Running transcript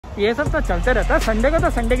ये सब तो चलते रहता है। संडे को तो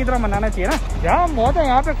संडे की तरह मनाना चाहिए ना। जहाँ मौत है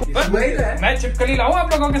यहाँ पे। मैं छिपकली लाऊं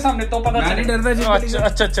आप लोगों के सामने तो पता चले।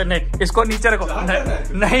 अच्छा नहीं, इसको नीचे रखो।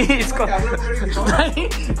 नहीं इसको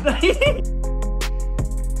नहीं।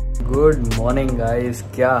 गुड मॉर्निंग गाइस,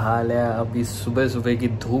 क्या हाल है। अभी सुबह सुबह की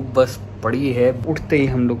धूप बस पड़ी है। उठते ही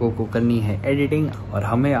हम लोगों को करनी है एडिटिंग और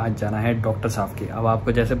हमें आज जाना है डॉक्टर साहब के। अब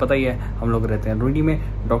आपको जैसे पता ही है, हम लोग रहते हैं रूडी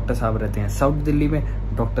में, डॉक्टर साहब रहते हैं साउथ दिल्ली में।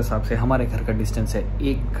 डॉक्टर साहब से हमारे घर का डिस्टेंस है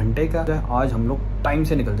 1 घंटे का। आज हम लोग टाइम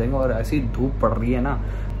से निकल जाएंगे और ऐसी धूप पड़ रही है ना,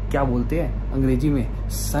 क्या बोलते हैं अंग्रेजी में,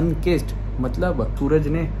 सन किस्ड, मतलब सूरज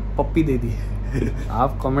ने पप्पी दे दी।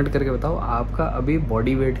 आप कमेंट करके बताओ आपका अभी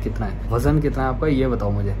बॉडी वेट कितना है, वजन कितना है आपका, ये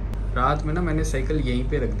बताओ मुझे। रात में ना मैंने साइकिल यहीं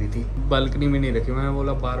पे रख दी थी, बालकनी में नहीं रखी। मैंने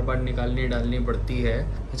बोला बार बार निकालनी डालनी पड़ती है।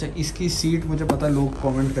 अच्छा, इसकी सीट मुझे पता लोग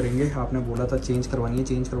कमेंट करेंगे, आपने बोला था चेंज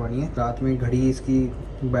करवानी है। रात में घड़ी इसकी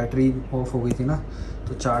बैटरी ऑफ हो गई थी ना,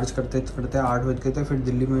 तो चार्ज करते करते 8 बज गए थे। फिर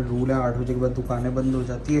दिल्ली में रूल है 8 बजे के बाद दुकानें बंद हो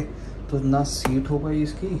जाती है, तो ना सीट हो गई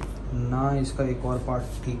इसकी, ना इसका एक और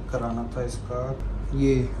पार्ट ठीक कराना था, इसका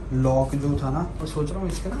ये लॉक जो था ना। और सोच रहा हूँ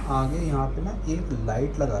इसके ना आगे यहाँ पे ना एक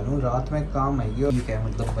लाइट लगा लूँ, रात में काम आएगी। और क्या है,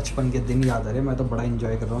 मतलब बचपन के दिन याद आ रहे। मैं तो बड़ा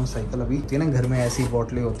एंजॉय कर रहा हूँ साइकिल। अभी ना घर में ऐसी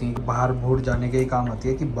बोतलें होती हैं, बाहर भूट जाने के ही काम आती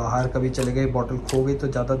है कि बाहर कभी चले गए बोतल खो गई तो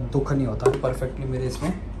ज़्यादा दुख नहीं होता, परफेक्टली मेरे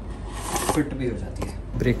इसमें फिट भी हो जाती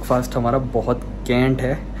है। ब्रेकफास्ट हमारा बहुत कैंट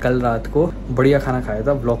है। कल रात को बढ़िया खाना खाया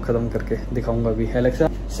था, ब्लॉग खत्म करके दिखाऊंगा अभी। Alexa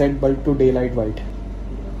set bulb to day light white.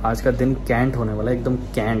 आज का दिन कैंट होने वाला है, एकदम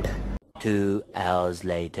कैंट। 2 hours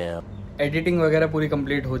later एडिटिंग वगैरह पूरी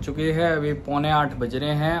कंप्लीट हो चुकी है। अभी 7:45 बज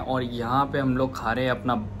रहे हैं और यहाँ पे हम लोग खा रहे हैं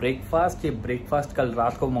अपना ब्रेकफास्ट। ये ब्रेकफास्ट कल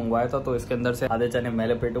रात को मंगवाया था, तो इसके अंदर से आधे चने मैं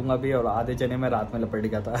लपेटूंगा भी और आधे चने मैं रात में लपेट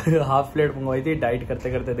गया था। हाफ प्लेट मंगवाई थी। डाइट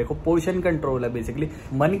करते करते देखो, पोर्शन कंट्रोल है बेसिकली।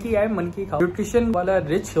 मन की आए मन की खाओ, न्यूट्रिशन वाला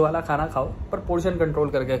रिच वाला खाना खाओ, पर पोर्शन कंट्रोल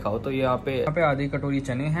करके खाओ। तो यहाँ पे आधी कटोरी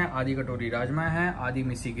चने हैं, आधी कटोरी राजमा है, आधी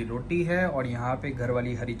मिस्सी की रोटी है और यहाँ पे घर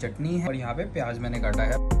वाली हरी चटनी है और यहाँ पे प्याज मैंने काटा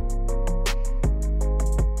है।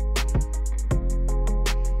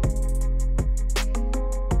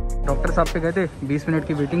 डॉक्टर साहब पे गए थे, 20 मिनट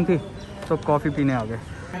की वेटिंग थी, तो कॉफ़ी पीने आ गए।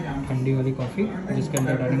 ठंडी वाली कॉफ़ी जिसके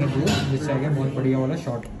अंदर डालेंगे दूध, जिससे आ गया बहुत बढ़िया वाला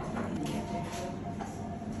शॉट।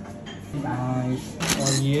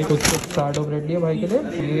 और ये कुछ स्टार्टो ब्रेड लिया भाई के लिए,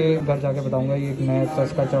 ये घर जाके बताऊंगा। ये एक नया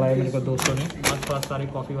चस्का चढ़ाया मेरे को दोस्तों ने। आसपास सारे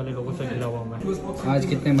कॉफ़ी वाले लोगों से मिला हुआ मैं। आज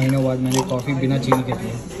कितने महीनों बाद मैंने कॉफ़ी बिना चीनी के पी।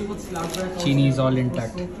 चीनी इज़ ऑल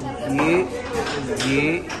इंटैक्ट।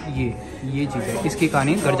 ये चीज़ है, इसकी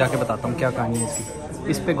कहानी घर जाके बताता हूँ, क्या कहानी है इसकी,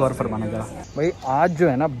 इस पे गौर फरमाना जरा भाई। आज जो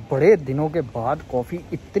है ना, बड़े दिनों के बाद कॉफ़ी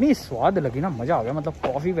इतनी स्वाद लगी ना, मज़ा आ गया। मतलब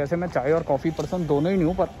कॉफ़ी, वैसे मैं चाय और कॉफ़ी पर्सन दोनों ही नहीं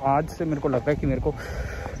हूँ, पर आज से मेरे को लग रहा है कि मेरे को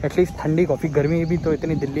एटलीस्ट ठंडी कॉफ़ी, गर्मी भी तो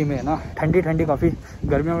इतनी दिल्ली में है ना, ठंडी ठंडी कॉफ़ी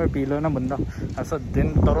गर्मियों में पी लो ना बंदा, ऐसा दिन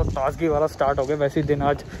तरोताज़गी वाला स्टार्ट हो गया। वैसे ही दिन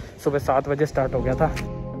आज सुबह 7 बजे स्टार्ट हो गया था।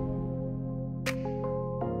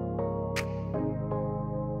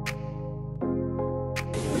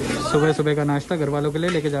 सुबह सुबह का नाश्ता घर वालों के लिए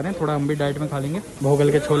लेके जा रहे हैं, थोड़ा हम भी डाइट में खा लेंगे।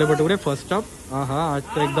 भोगल के छोले भटूरे फर्स्ट स्टॉप। हाँ, आज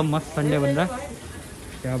तो एकदम मस्त संडे बन रहा है।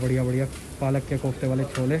 क्या बढ़िया बढ़िया पालक के कोफ्ते वाले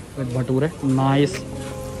chole with bhature, nice.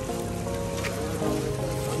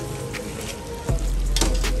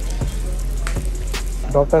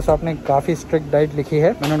 Doctor साहब ने काफ़ी स्ट्रिक्ट डाइट लिखी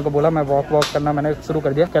है। मैंने उनको बोला, मैं वॉक करना मैंने शुरू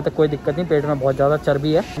कर दिया। कहते कोई दिक्कत नहीं, पेट में बहुत ज़्यादा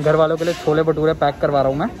चर्बी है। घर वालों के लिए छोले भटूरे पैक करवा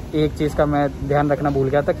रहा हूँ मैं। एक चीज़ का मैं ध्यान रखना भूल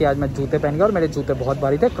गया था कि आज मैं जूते पहन गया और मेरे जूते बहुत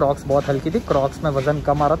भारी थे। क्रॉक्स बहुत हल्की थी, क्रॉक्स में वजन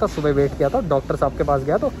कम आ रहा था। सुबह वेट किया था, डॉक्टर साहब के पास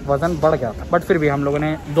गया तो वजन बढ़ गया था, बट फिर भी हम लोगों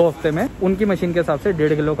ने 2 हफ्ते में उनकी मशीन के हिसाब से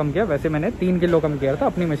 1.5 किलो कम किया। वैसे मैंने 3 किलो कम किया था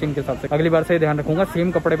अपनी मशीन के हिसाब से। अगली बार से ध्यान रखूंगा,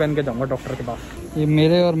 सेम कपड़े पहन के जाऊँगा डॉक्टर के पास। ये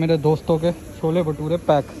मेरे और मेरे दोस्तों के छोले भटूरे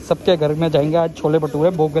पैक, सबके घर में जाएंगे आज छोले भटूरे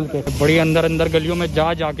भोगल के। बड़ी अंदर गलियों में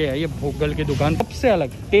जाके है ये भोगल की दुकान, सबसे अलग।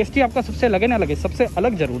 टेस्टी आपका सबसे लगे ना लगे, सबसे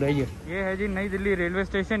अलग जरूर है ये है जी नई दिल्ली रेलवे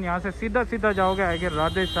स्टेशन। यहाँ से सीधा जाओगे, आएंगे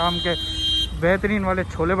राधे शाम के बेहतरीन वाले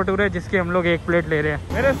छोले भटूरे, जिसकी हम लोग 1 प्लेट ले रहे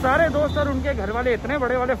हैं। मेरे सारे दोस्त और उनके घर वाले इतने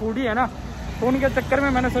बड़े वाले फूडी है ना, तो उनके चक्कर में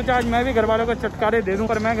मैंने सोचा आज मैं भी घर वालों को चटकारे दे दूं।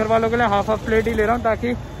 पर मैं घर वालों के लिए हाफ प्लेट ही ले रहा हूँ,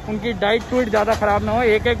 ताकि उनकी डाइट टूट ज़्यादा खराब ना हो।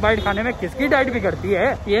 एक बाइट खाने में किसकी डाइट बिगड़ती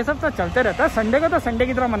है। ये सब तो चलते रहता है। संडे को तो संडे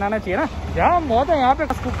की तरह मनाना चाहिए ना। जहाँ मौत है यहाँ पे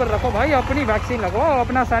कुकर रखो भाई, अपनी वैक्सीन लगवाओ,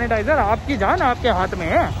 अपना सैनिटाइजर, आपकी जान आपके हाथ में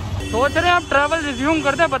है। सोच रहे हैं आप ट्रैवल रिज्यूम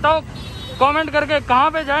करते, बताओ कॉमेंट करके कहाँ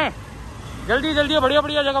पे जाएं। जल्दी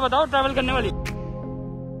बढ़िया जगह बताओ ट्रैवल करने वाली।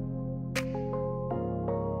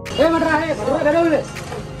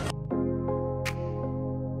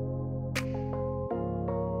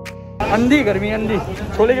 अंधी गर्मी, अंधी।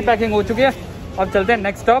 छोले की पैकिंग हो चुकी है, अब चलते हैं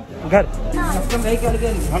नेक्स्ट स्टॉप घर।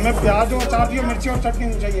 हमें प्याज और चाट और मिर्ची और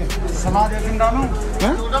चटनी चाहिए। सलाद एक दिन डालूं?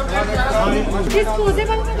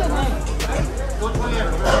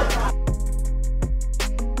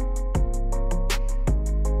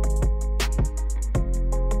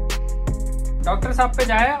 डॉक्टर साहब पे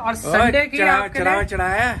जाए और संडे की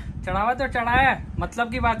चढ़ावा तो चढ़ाया,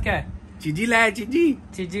 मतलब की बात क्या है? चीजी लाया,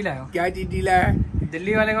 चीजी लाओ। क्या चीजी लाया?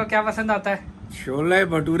 दिल्ली वाले को क्या पसंद आता है? छोले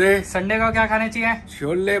भटूरे। संडे को क्या खाने चाहिए?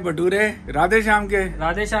 छोले भटूरे राधे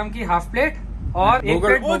शाम की हाफ प्लेट और एक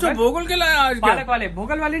प्लेट भोगल के लाया आज। पालक वाले,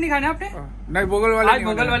 भोगल वाले नहीं खाने आपने? नहीं, भोगल वाले आज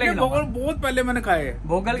भोगल वाले भोगल बहुत पहले मैंने खाए।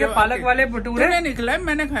 भोगल के पालक वाले भटूरे नहीं खिलाए,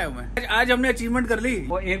 मैंने खाए हुए। आज हमने अचीवमेंट कर ली।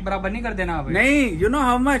 वो एक बराबर नहीं कर देना आप। नहीं, यू नो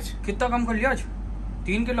हाउ मच? कितना कम कर लिया आज?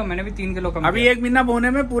 3 किलो। मैंने भी 3 किलो कम। अभी 1 महीना बोने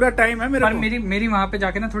में पूरा टाइम है मेरा। मेरी वहाँ पे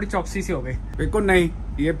जाके ना थोड़ी चौकसी सी हो गई। बिल्कुल नहीं,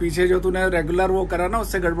 ये पीछे जो तूने रेगुलर वो करा ना,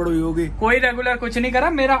 उससे गड़बड़ हुई होगी। कोई रेगुलर कुछ नहीं करा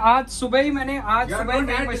मेरा। आज सुबह ही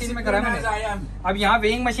वेइंग मशीन में करा मैंने। अब यहाँ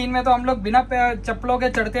वेइंग मशीन में तो हम लोग बिना चप्पलों के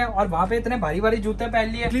चढ़ते हैं, और वहाँ पे इतने भारी भारी जूते पहन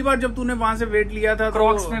लिए। पिछली बार जब तूने वहाँ से वेट लिया था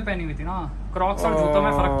क्रॉक्स में पहनी हुई थी ना। क्रॉक्स और जूतों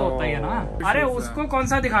में फर्क तो होता ही है ना। अरे उसको कौन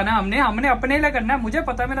सा दिखाना है? हमने अपने लिए करना है। मुझे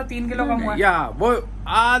पता है मेरा 3 किलो कम हुआ है। वो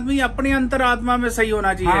आदमी अपनी अंतरात्मा में सही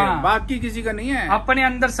होना चाहिए। हाँ। बाकी किसी का नहीं है। अपने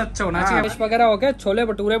अंदर सच होना चाहिए। फिश वगैरह हो गया, छोले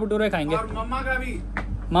भटूरे खाएंगे। और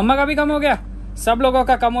मम्मा का भी कम हो गया, सब लोगों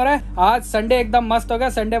का कम हो रहा है। आज संडे एकदम मस्त हो गया।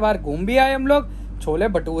 संडे बाहर घूम भी आए हम लोग, छोले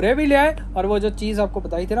भटूरे भी ले आए, और वो जो चीज आपको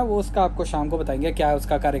बताई थी ना, वो उसका आपको शाम को बताएंगे क्या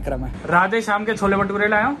उसका कार्यक्रम है। राधे शाम के छोले भटूरे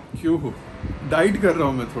लाया हूँ। क्यों? डाइट कर रहा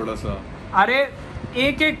हूँ मैं थोड़ा सा। अरे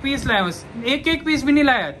एक पीस लाया हूँ। एक पीस भी नहीं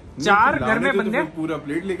लाया। 4 घर में बंदे, पूरा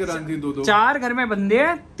प्लेट लेकर आनी थी। 2 4 घर में बंदे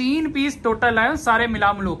हैं, 3 पीस टोटल लाए सारे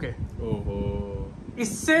मिला मिलू के। ओहो,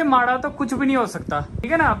 इससे माड़ा तो कुछ भी नहीं हो सकता।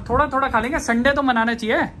 ठीक है ना? अब थोड़ा थोड़ा खा लेंगे। संडे तो मनाना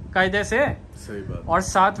चाहिए कायदे से। सही बात। और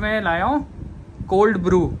साथ में लाया हूँ कोल्ड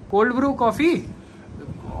ब्रू कॉफी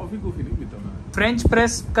नहीं पीता मैं। फ्रेंच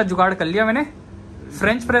प्रेस का जुगाड़ कर लिया मैंने।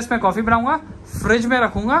 फ्रेंच प्रेस में कॉफी बनाऊंगा, फ्रिज में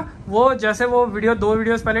रखूंगा। वो जैसे वो 2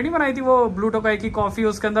 वीडियोस पहले नहीं बनाई थी वो ब्लू टोकाई की कॉफी,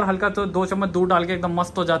 उसके अंदर हल्का तो 2 चम्मच दूध डाल के एकदम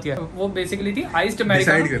मस्त हो जाती है। वो बेसिकली थी आइस्ड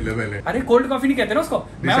अमेरिकानो। डिसाइड कर ले पहले। अरे कोल्ड कॉफी नहीं कहते ना उसको।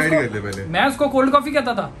 मैं उसको कोल्ड कॉफी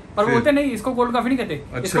कहता था, पर वो बोलते नहीं, इसको कोल्ड कॉफी नहीं कहते।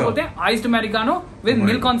 अच्छा। इसको बोलते हैं iced americano with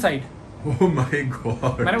milk on side. Oh my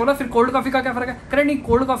God. मैंने बोला फिर कोल्ड कॉफी का क्या फर्क है? करे नहीं,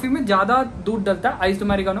 कोल्ड कॉफी में ज्यादा दूध डलता है, आइस्ड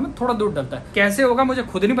अमेरिकानो में थोड़ा दूध डलता है। कैसे होगा मुझे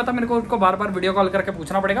खुद नहीं पता। मेरे को उनको बार बार वीडियो कॉल करके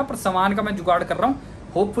पूछना पड़ेगा, पर सामान का मैं जुगाड़ कर रहा हूँ।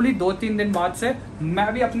 होपफुली 2-3 दिन बाद से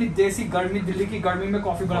मैं भी अपनी देसी गर्मी, दिल्ली की गर्मी में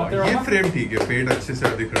कॉफी बनाते रहूंगा। ये फ्रेम ठीक है, पेट अच्छे से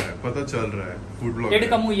दिख रहा है, पता चल रहा है। फूड ब्लॉग पेट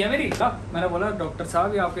कम हुई है मेरी। मैंने बोला डॉक्टर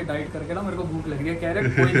साहब ये आपके डाइट करके ना मेरे को भूख लग रही है। कह रहे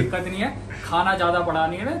कोई दिक्कत नहीं है, खाना ज्यादा बढ़ा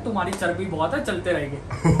नहीं है, तुम्हारी चर्बी बहुत है, चलते रहेंगे।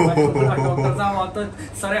 डॉक्टर साहब आप तो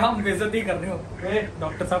सरेआम बेइज्जती कर रहे हो।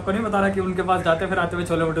 डॉक्टर साहब को नहीं बता रहा कि उनके पास जाते फिर आते हुए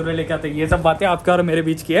छोले भटूरे लेके आते। ये सब बातें आपके और मेरे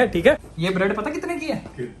बीच की है, ठीक है? ये ब्रेड पता कितने की है?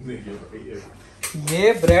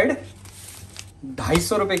 ये ब्रेड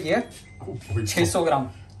 250 रुपए की है, 600 ग्राम।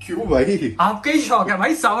 क्यों भाई? आपका ही शौक है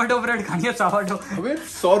भाई, सावरडो ब्रेड खानी है। सावरडो हमें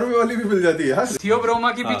 100 रुपए वाली भी मिल जाती है यार।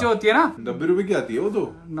 थियोब्रोमा की भी जो होती है ना, 90 रुपए की आती है वो तो।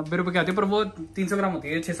 90 रुपए की आती है, पर वो 300 ग्राम होती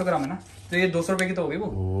है। 600 ग्राम है ना, तो ये 200 रुपए की तो होगी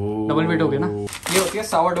वो। डबल वेट हो गया ना। ये होती है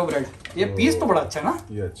सावरडो ब्रेड। ये पीस तो बड़ा अच्छा है ना,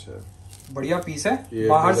 ये अच्छा है, बढ़िया पीस है।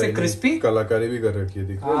 बाहर से क्रिस्पी, कलाकारी भी कर रखी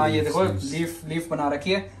है। हाँ ये देखो लीफ बना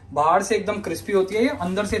रखी है। बाहर से एकदम क्रिस्पी होती है, ये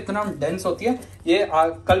अंदर से इतना डेंस होती है। ये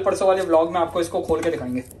कल परसों वाले व्लॉग में आपको इसको खोल के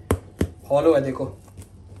दिखाएंगे। हॉलो है देखो,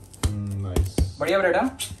 बढ़िया ब्रेड है,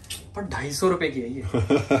 पर 250 रुपए की है ये।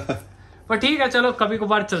 पर ठीक है चलो, कभी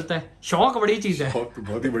कभार चलता है। शौक बड़ी चीज है,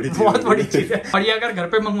 बहुत ही बड़ी चीज, बहुत बड़ी चीज है। और ये अगर घर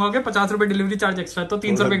पे मंगवाओगे 50 रुपए डिलीवरी चार्ज एक्स्ट्रा, तो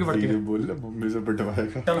 300 रुपए की पड़ती है। बोल मम्मी से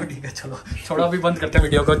पिटवाएगा। चलो ठीक है, चलो छोड़ो, अभी बंद करते हैं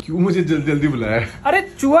वीडियो को। क्यों मुझे जल्दी जल्दी बुलाया? अरे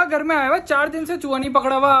चूहा घर में आया हुआ, 4 दिन से चूहा नहीं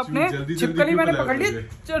पकड़ा हुआ आपने। छिपकली मैंने पकड़ ली।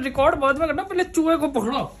 रिकॉर्ड बाद में करना, पहले चूहे को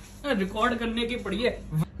पकड़ो। रिकॉर्ड करने की पड़ी है,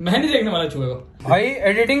 मैं नहीं देखने वाला चूहे को। भाई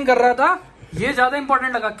एडिटिंग कर रहा था, ये ज्यादा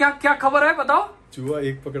इंपॉर्टेंट लगा। क्या क्या खबर है बताओ? चूहा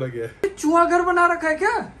एक पकड़ा गया है। चूहा घर बना रखा है क्या?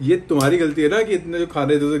 ये तुम्हारी गलती है ना कि इतने जो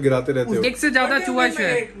खाने इधर गिराते रहते हो। एक से ज्यादा चूहा है।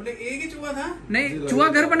 एक ही चूहा था। नहीं, चूहा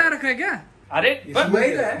घर बना रखा है क्या? अरे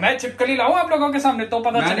मैं छिपकली लाऊं आप लोगों के सामने तो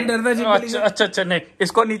पता चले। डरता। अच्छा नहीं,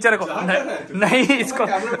 इसको नीचे रखो। नहीं इसको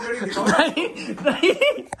नहीं।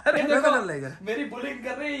 अरे मेरी बुलिंग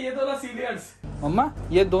कर रही है ये दोनों सीनियर्स। मम्मा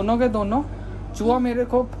ये दोनों के दोनों चूहा मेरे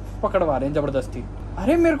को पकड़वा रहे हैं जबरदस्ती।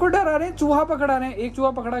 अरे मेरे को डरा रहे हैं, चूहा पकड़ा रहे हैं। एक चूहा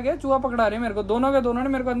पकड़ा गया, चूहा पकड़ा रहे हैं मेरे को। दोनों के दोनों ने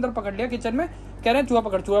मेरे को अंदर पकड़ लिया किचन में, कह रहे हैं चूहा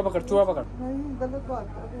पकड़ चूहा पकड़ चूहा पकड़।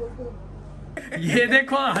 ये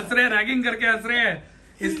देखो हंस रहे, रैगिंग करके हंस रहे हैं।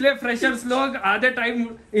 इसलिए फ्रेशर्स लोग आधे टाइम,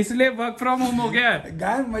 इसलिए वर्क फ्रॉम होम हो गया है।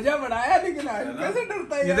 गाय मजा बढ़ाया, लेकिन कैसे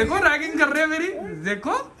डरता है? ये देखो रैगिंग कर रहे हैं मेरी,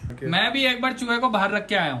 देखो। मैं भी एक बार चूहे को बाहर रख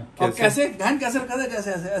के आया हूँ। और कैसे गहन कैसे रखा था?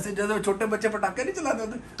 जैसे ऐसे जैसे छोटे बच्चे पटाखे नहीं चलाते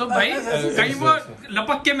थे, तो भाई कहीं वो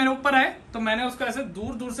लपक के मेरे ऊपर आए तो मैंने उसको ऐसे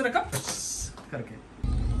दूर दूर से रखा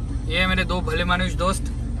करके। ये मेरे 2 भले मानुष दोस्त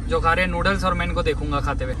जो खा रहे हैं नूडल्स, और मैं इनको देखूंगा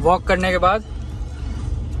खाते हुए। वॉक करने के बाद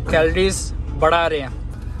कैलोरीज बढ़ा रहे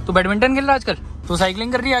हैं। तू बैडमिंटन खेल रहा है आजकल? तू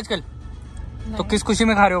साइकिलिंग कर रही है आजकल? तो किस खुशी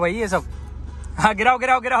में खा रहे हो भाई ये सब? हाँ गिराओ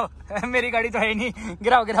गिराओ गिराओ। मेरी गाड़ी तो है ही नहीं,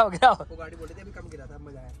 गिराओ गिराओ गिराओ। वो गाड़ी बोले थे अभी कम गिरा था,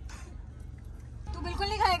 मजा आया। तू बिल्कुल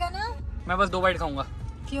नहीं खाएगा ना? मैं बस 2 बाइट खाऊंगा।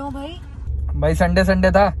 क्यों भाई? भाई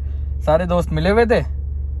संडे था, सारे दोस्त मिले हुए थे,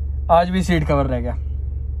 आज भी सीट कवर रह गया।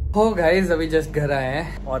 हो गाइस अभी जस्ट घर आए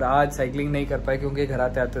हैं और आज साइकिलिंग नहीं कर पाए क्योंकि घर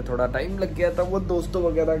आते आते थोड़ा टाइम लग गया था। वो दोस्तों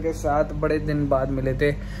वगैरह के साथ बड़े दिन बाद मिले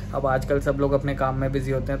थे। अब आजकल सब लोग अपने काम में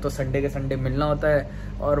बिजी होते हैं तो संडे के संडे मिलना होता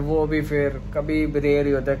है और वो भी फिर कभी रेयर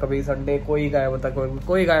ही होता है, कभी संडे कोई गायब होता है,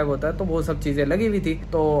 कोई गायब होता है, तो वो सब चीजें लगी हुई थी।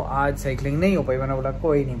 तो आज साइकिलिंग नहीं हो पाई। मैंने बोला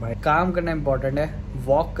कोई नहीं भाई, काम करना इंपॉर्टेंट है।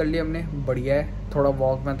 वॉक कर लिया हमने, बढ़िया है। थोड़ा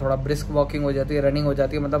वॉक में थोड़ा ब्रिस्क वॉकिंग हो जाती है, रनिंग हो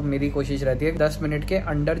जाती है। मतलब मेरी कोशिश रहती है 10 मिनट के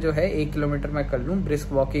अंडर जो है 1 किलोमीटर मैं कर लूँ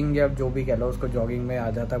ब्रिस्क वॉकिंग, या जो भी कह लो उसको, जॉगिंग में आ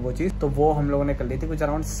जाता है वो चीज़। तो वो हम लोगों ने कर ली थी, कुछ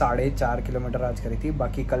अराउंड 4.5 किलोमीटर आज करी थी।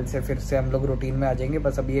 बाकी कल से फिर से हम लोग रूटीन में आ जाएंगे।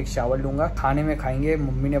 बस अभी एक शावर लूंगा, खाने में खाएंगे।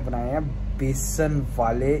 मम्मी ने बनाए हैं बेसन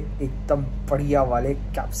वाले, एकदम बढ़िया वाले,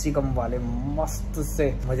 कैप्सिकम वाले, मस्त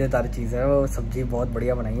से मजेदार चीज़ है वो। सब्जी बहुत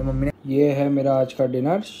बढ़िया बनाई है मम्मी ने। ये है मेरा आज का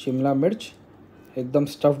डिनर, शिमला मिर्च एकदम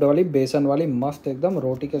स्टफ्ड वाली, बेसन वाली, मस्त एकदम,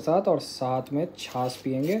 रोटी के साथ, और साथ में छाछ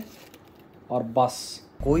पियेंगे और बस।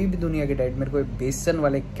 कोई भी दुनिया की डाइट मेरे को बेसन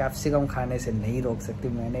वाले कैप्सिकम खाने से नहीं रोक सकती।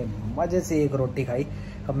 मैंने मज़े से एक रोटी खाई।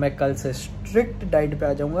 अब मैं कल से स्ट्रिक्ट डाइट पे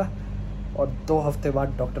आ जाऊँगा और 2 हफ्ते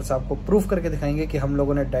बाद डॉक्टर साहब को प्रूफ करके दिखाएंगे कि हम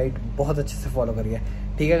लोगों ने डाइट बहुत अच्छे से फॉलो करी है।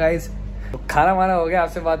 ठीक है गाइज, तो खाना वाना हो गया,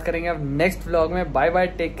 आपसे बात करेंगे अब नेक्स्ट व्लॉग में। Bye bye,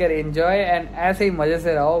 take care, enjoy, and ऐसे ही मजे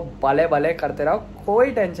से रहो, बाले बाले करते रहो,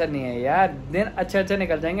 कोई टेंशन नहीं है यार। दिन अच्छे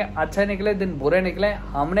निकल जाएंगे, अच्छे निकले दिन बुरे निकले,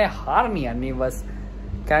 हमने हार नहीं माननी। बस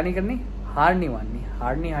क्या नहीं करनी, हार नहीं माननी।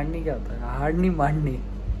 हार नहीं क्या होता है, हार नहीं माननी।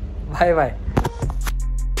 Bye bye.